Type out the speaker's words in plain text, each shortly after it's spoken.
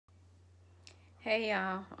Hey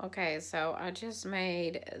y'all. Okay, so I just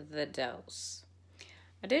made the dose.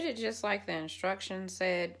 I did it just like the instructions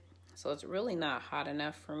said, so it's really not hot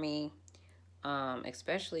enough for me,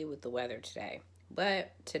 especially with the weather today. But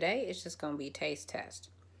today it's just gonna be taste test.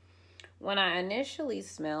 When I initially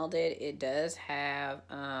smelled it, it does have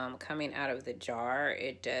coming out of the jar.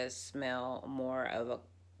 It does smell more of a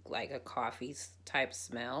like a coffee type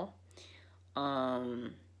smell.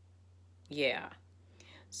 Um, yeah.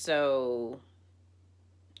 So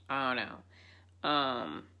I don't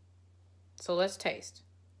know. So let's taste.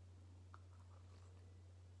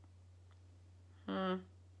 Hmm.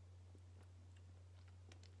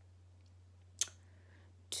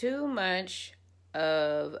 Too much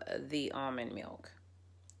of the almond milk.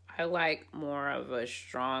 I like more of a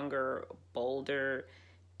stronger, bolder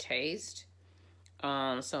taste.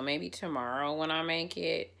 So maybe tomorrow when I make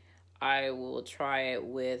it, I will try it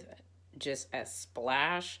with just a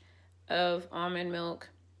splash of almond milk.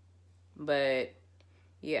 But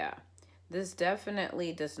yeah, this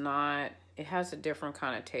definitely does not, it has a different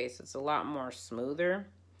kind of taste. It's a lot more smoother.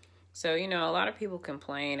 So, a lot of people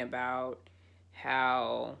complain about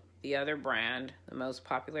how the other brand, the most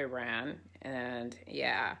popular brand, and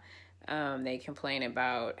yeah, they complain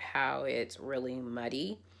about how it's really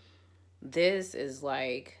muddy. This is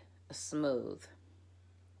like smooth.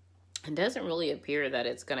 It doesn't really appear that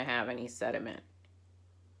it's going to have any sediment.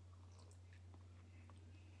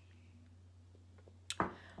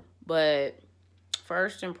 But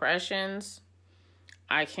first impressions,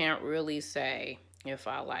 I can't really say if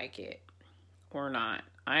I like it or not.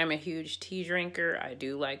 I am a huge tea drinker. I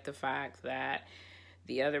do like the fact that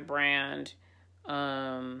the other brand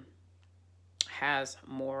um, has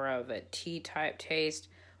more of a tea type taste,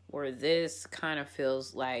 where this kind of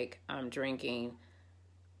feels like I'm drinking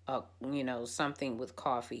something with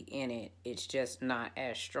coffee in it. It's just not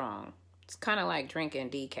as strong. It's kind of like drinking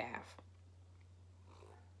decaf.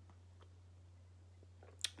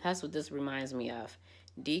 That's what this reminds me of.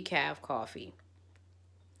 Decaf coffee.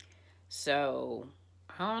 So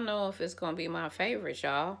I don't know if it's gonna be my favorite,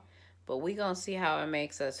 y'all, but we gonna see how it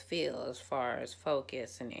makes us feel as far as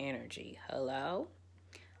focus and energy. Hello?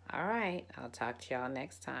 All right, I'll talk to y'all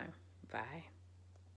next time. Bye.